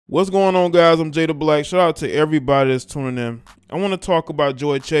What's going on, guys? I'm Jay the Black. Shout out to everybody that's tuning in. I want to talk about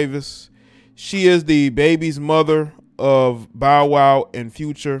Joie Chavis. She is the baby's mother of Bow Wow and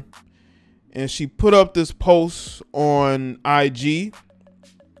Future. And she put up this post on IG,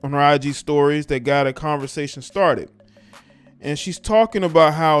 on her IG stories that got a conversation started. And she's talking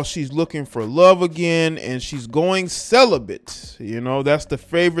about how she's looking for love again and she's going celibate. You know, that's the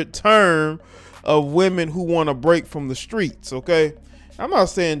favorite term of women who want to break from the streets, okay? I'm not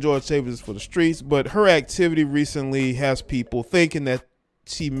saying Joie Chavis is for the streets, but her activity recently has people thinking that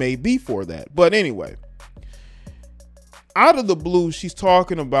she may be for that. But anyway, out of the blue, she's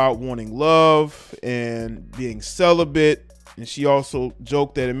talking about wanting love and being celibate. And she also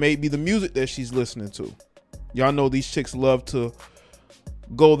joked that it may be the music that she's listening to. Y'all know these chicks love to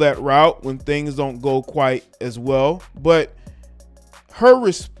go that route when things don't go quite as well. But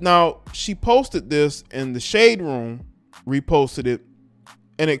now she posted this and the Shade Room reposted it.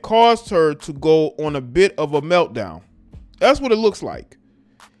 And it caused her to go on a bit of a meltdown. That's what it looks like.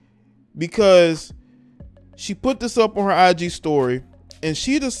 Because she put this up on her IG story and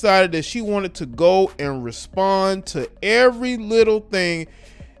she decided that she wanted to go and respond to every little thing,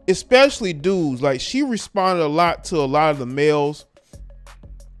 especially dudes. Like, she responded a lot to a lot of the males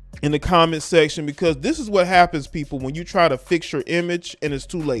in the comment section, because this is what happens, people, when you try to fix your image and it's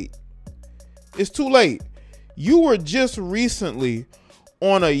too late. It's too late. You were just recently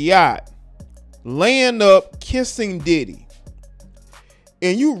on a yacht, laying up, kissing Diddy.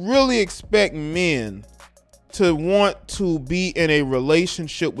 And you really expect men to want to be in a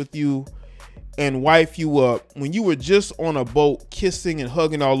relationship with you and wife you up when you were just on a boat kissing and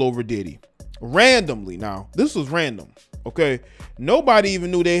hugging all over Diddy. Randomly. Now, this was random, okay? Nobody even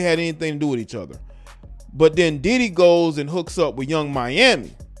knew they had anything to do with each other. But then Diddy goes and hooks up with Young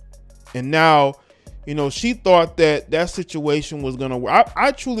Miami. And now, you know, she thought that situation was going to work.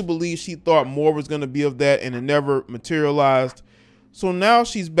 I truly believe she thought more was going to be of that, and it never materialized. So now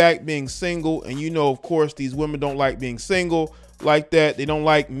she's back being single. And, you know, of course, these women don't like being single like that. They don't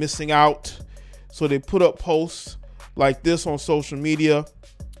like missing out. So they put up posts like this on social media.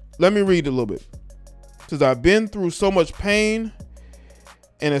 Let me read a little bit. It says, I've been through so much pain,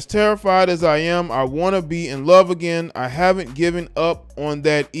 and as terrified as I am, I want to be in love again. I haven't given up on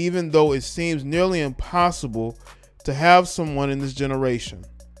that, even though it seems nearly impossible to have someone in this generation.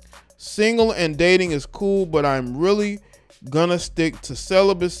 Single and dating is cool, but I'm really gonna stick to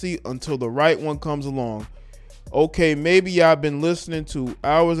celibacy until the right one comes along. Okay, maybe I've been listening to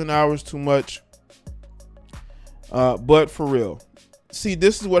hours and hours too much, but for real. See,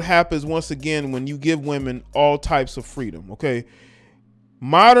 this is what happens once again when you give women all types of freedom, okay?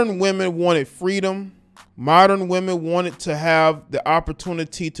 Modern women wanted freedom. Modern women wanted to have the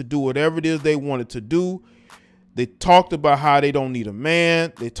opportunity to do whatever it is they wanted to do. They talked about how they don't need a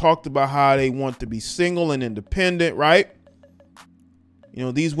man. They talked about how they want to be single and independent, right? You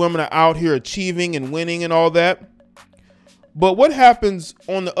know, these women are out here achieving and winning and all that. But what happens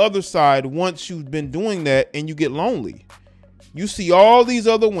on the other side once you've been doing that and you get lonely? You see all these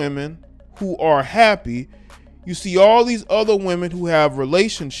other women who are happy. You see all these other women who have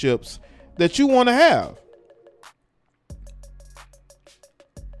relationships that you want to have.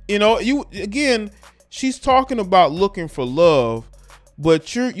 You know, she's talking about looking for love,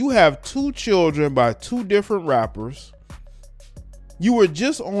 but you have two children by two different rappers. You were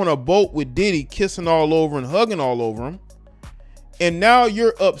just on a boat with Diddy, kissing all over and hugging all over him. And now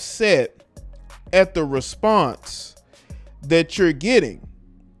you're upset at the response that you're getting.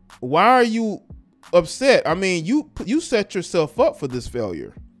 Why are you upset? I mean, you set yourself up for this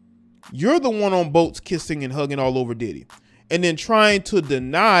failure. You're the one on boats kissing and hugging all over Diddy, and then trying to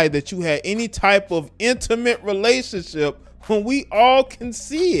deny that you had any type of intimate relationship when we all can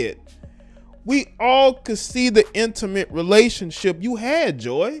see it. We all could see the intimate relationship you had,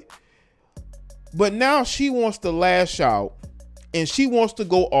 Joy. But now she wants to lash out and she wants to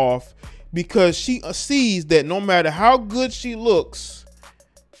go off because she sees that no matter how good she looks,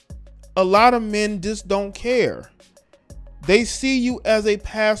 a lot of men just don't care. They see you as a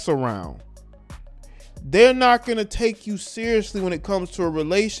pass around. They're not going to take you seriously when it comes to a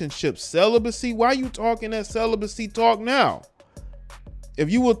relationship. Celibacy? Why are you talking that celibacy talk now? If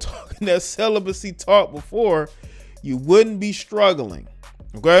you were talking that celibacy talk before, you wouldn't be struggling.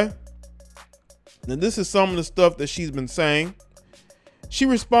 Okay? Now, this is some of the stuff that she's been saying. She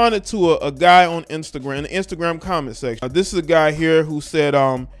responded to a guy on Instagram, the Instagram comment section. This is a guy here who said,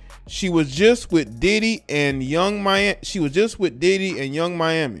 she was just with Diddy and Young Miami.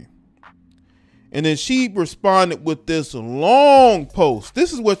 And then she responded with this long post.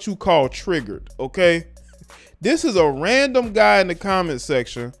 This is what you call triggered, okay? This is a random guy in the comment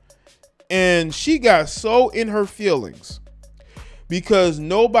section And she got so in her feelings because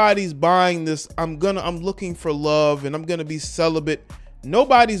nobody's buying this. I'm looking for love and I'm gonna be celibate.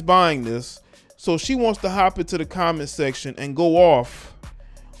 Nobody's buying this. So she wants to hop into the comment section and go off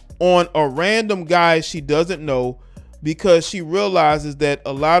on a random guy she doesn't know, because she realizes that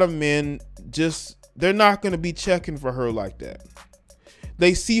a lot of men they're not going to be checking for her like that.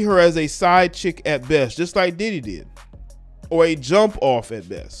 They see her as a side chick at best, just like Diddy did, or a jump off at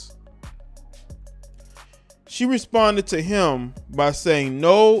best. She responded to him by saying,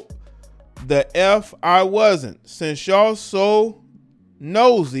 "No, the F I wasn't. Since y'all so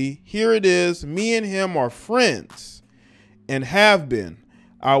nosy, here it is. Me and him are friends and have been.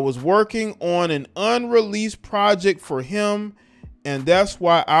 I was working on an unreleased project for him, and that's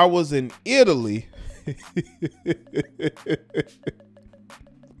why I was in Italy."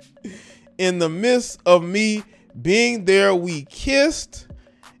 "In the midst of me being there, we kissed,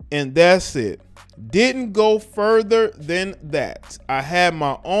 and that's it. Didn't go further than that. I had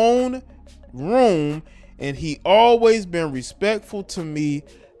my own room, and he always been respectful to me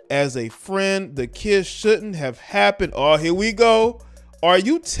as a friend. The kiss shouldn't have happened." Oh, here we go. Are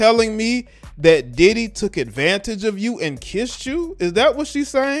you telling me that Diddy took advantage of you and kissed you? Is that what she's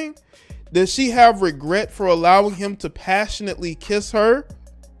saying? Does she have regret for allowing him to passionately kiss her?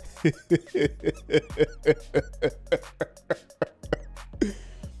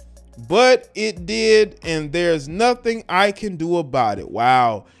 "But it did, and there's nothing I can do about it."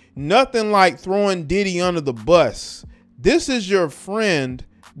 Wow. Nothing like throwing Diddy under the bus. This is your friend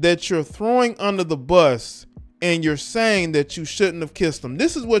that you're throwing under the bus, and you're saying that you shouldn't have kissed him.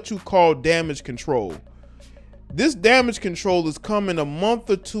 This is what you call damage control. This damage control is coming a month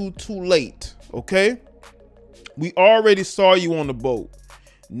or two too late, okay? We already saw you on the boat.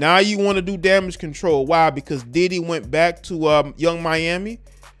 Now you want to do damage control. Why? Because Diddy went back to Young Miami.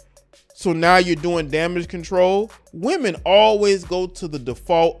 So now you're doing damage control. Women always go to the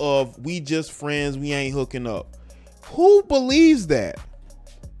default of, we just friends, we ain't hooking up. Who believes that?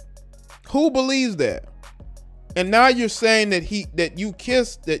 Who believes that? And now you're saying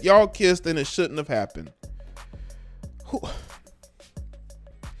that y'all kissed and it shouldn't have happened.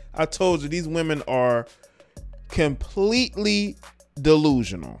 I told you, these women are completely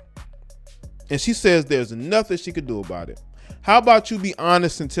delusional. And she says there's nothing she could do about it. How about you be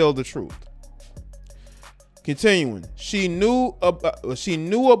honest and tell the truth? Continuing, she knew about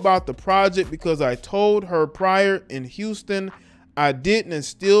the project because I told her prior in Houston. I didn't and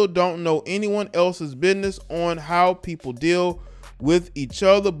still don't know anyone else's business on how people deal with each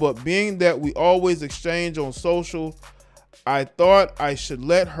other, but being that we always exchange on social, I thought I should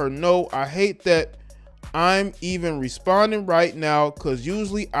let her know. I hate that I'm even responding right now, because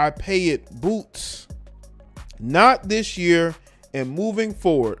usually I pay it boots. Not this year, and moving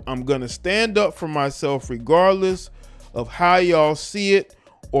forward, I'm gonna stand up for myself regardless of how y'all see it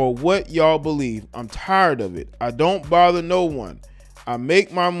or what y'all believe. I'm tired of it. I don't bother no one. I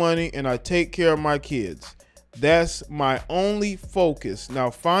make my money and I take care of my kids. That's my only focus. Now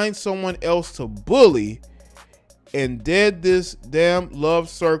find someone else to bully and dead this damn love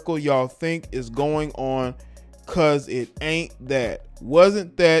circle y'all think is going on, cause it ain't that,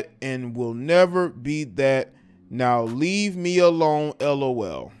 wasn't that, and will never be that. Now leave me alone,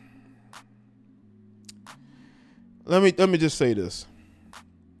 LOL. Let me just say this.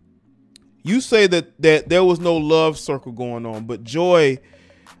 You say that there was no love circle going on, but Joy,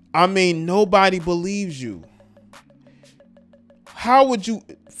 I mean, nobody believes you. How would you?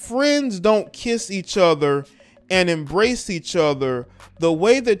 Friends don't kiss each other and embrace each other the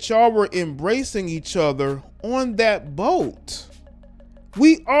way that y'all were embracing each other on that boat.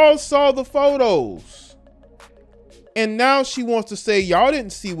 We all saw the photos. And now she wants to say y'all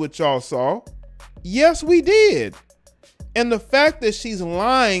didn't see what y'all saw. Yes, we did. And the fact that she's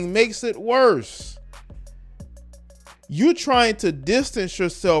lying makes it worse. You're trying to distance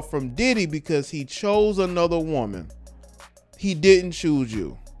yourself from Diddy because he chose another woman. He didn't choose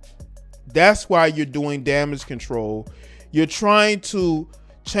you. That's why you're doing damage control. You're trying to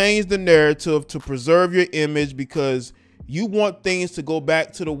change the narrative to preserve your image because you want things to go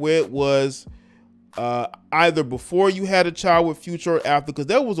back to the way it was either before you had a child with Future or after, because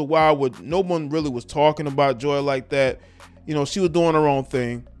there was a while where no one really was talking about Joy like that. You know, she was doing her own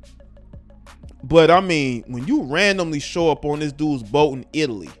thing. But I mean, when you randomly show up on this dude's boat in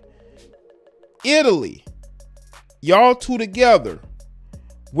Italy, y'all two together,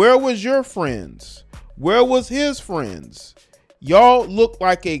 where was your friends? Where was his friends? Y'all look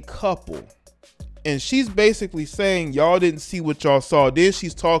like a couple. And she's basically saying y'all didn't see what y'all saw. Then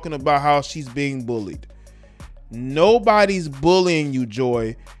she's talking about how she's being bullied. Nobody's bullying you,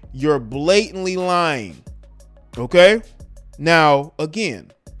 Joy. You're blatantly lying. Okay? Now,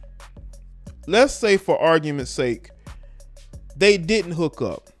 again, let's say for argument's sake, they didn't hook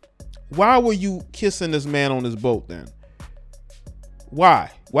up. Why were you kissing this man on his boat then?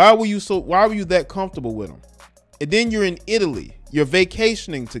 Why? Why were you that comfortable with him? And then you're in Italy. You're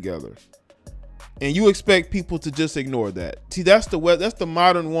vacationing together. And you expect people to just ignore that. See, that's the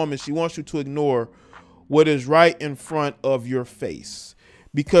modern woman. She wants you to ignore what is right in front of your face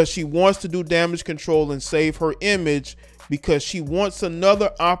because she wants to do damage control and save her image because she wants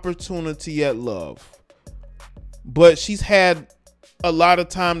another opportunity at love. But she's had a lot of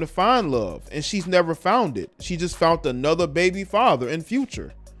time to find love and she's never found it. She just found another baby father in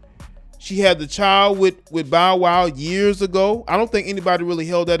Future. She had the child with Bow Wow years ago. I don't think anybody really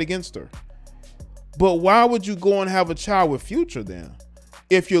held that against her. But why would you go and have a child with Future then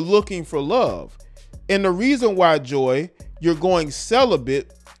if you're looking for love? And the reason why, Joy, you're going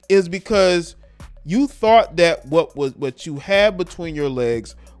celibate is because you thought that what you had between your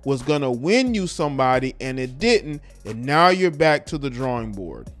legs was gonna win you somebody and it didn't, and now you're back to the drawing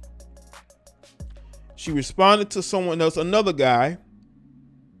board. She responded to someone else, another guy.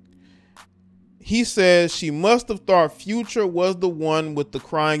 He says she must have thought Future was the one with the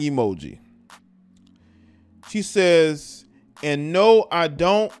crying emoji. She says, and no, I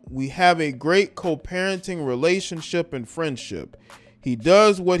don't. We have a great co-parenting relationship and friendship. He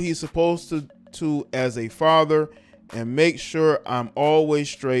does what he's supposed to as a father and make sure I'm always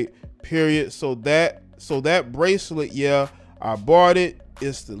straight, period. So that bracelet, yeah, I bought it.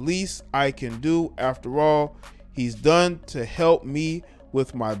 It's the least I can do. After all, he's done to help me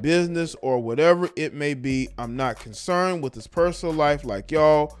with my business or whatever it may be. I'm not concerned with his personal life like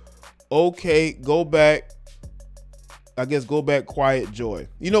y'all. Okay, go back. I guess go back quiet, Joy.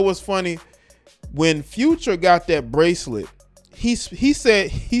 You know what's funny? When Future got that bracelet, he said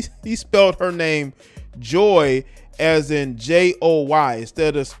he spelled her name Joy as in J-O-Y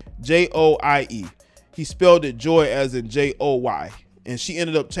instead of J-O-I-E. He spelled it Joy as in J-O-Y. And she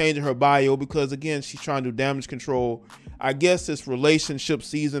ended up changing her bio because, again, she's trying to do damage control. I guess it's relationship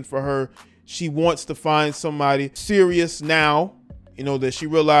season for her. She wants to find somebody serious now, you know, that she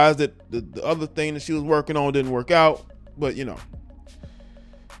realized that the other thing that she was working on didn't work out. But, you know.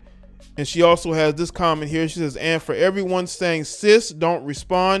 And she also has this comment here. She says, and for everyone saying, sis, don't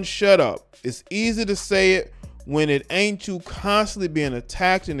respond, shut up. It's easy to say it when it ain't you constantly being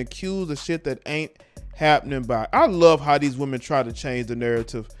attacked and accused of shit that ain't happening by. I love how these women try to change the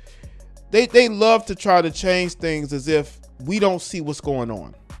narrative. They love to try to change things as if we don't see what's going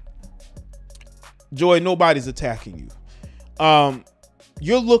on. Joy, nobody's attacking you.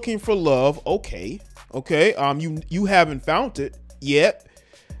 You're looking for love. Okay. You haven't found it yet.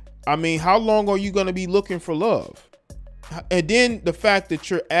 I mean, how long are you going to be looking for love? And then the fact that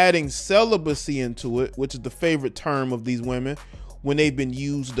you're adding celibacy into it, which is the favorite term of these women, when they've been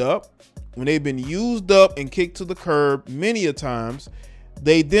used up, and kicked to the curb many a times,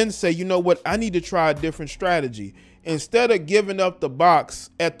 they then say, you know what, I need to try a different strategy. Instead of giving up the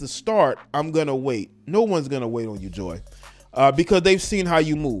box at the start, I'm going to wait. No one's going to wait on you, Joy, because they've seen how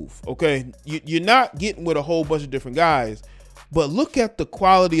you move. Okay. You're not getting with a whole bunch of different guys, but look at the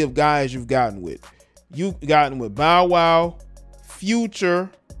quality of guys you've gotten with. You've gotten with Bow Wow, Future.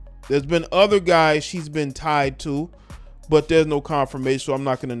 There's been other guys she's been tied to, but there's no confirmation, so I'm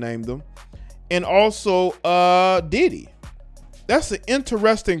not going to name them. And also Diddy. That's an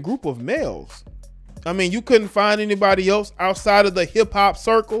interesting group of males. I mean, you couldn't find anybody else outside of the hip hop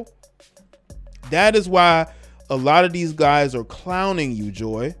circle. That is why a lot of these guys are clowning you,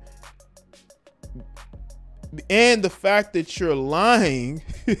 Joy. And the fact that you're lying,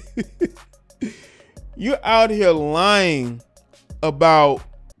 you're out here lying about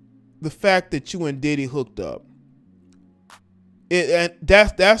the fact that you and Diddy hooked up. And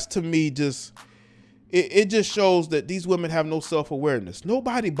that's to me just, it just shows that these women have no self-awareness.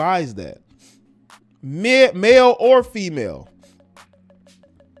 Nobody buys that. Male or female.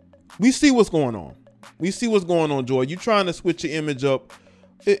 We see what's going on. We see what's going on, Joy. You're trying to switch your image up.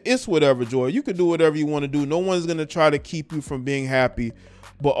 It's whatever, Joy. You can do whatever you want to do. No one's going to try to keep you from being happy.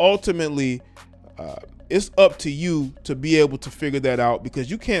 But ultimately, it's up to you to be able to figure that out, because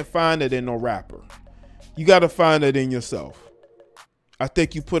you can't find it in no rapper. You got to find it in yourself. I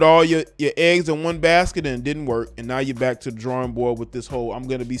think you put all your eggs in one basket and it didn't work. And now you're back to the drawing board with this whole, I'm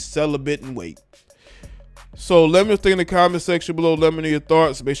going to be celibate and wait. So let me know in the comment section below. Let me know your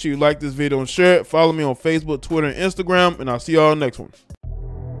thoughts. Make sure you like this video and share it. Follow me on Facebook, Twitter, and Instagram. And I'll see y'all next one.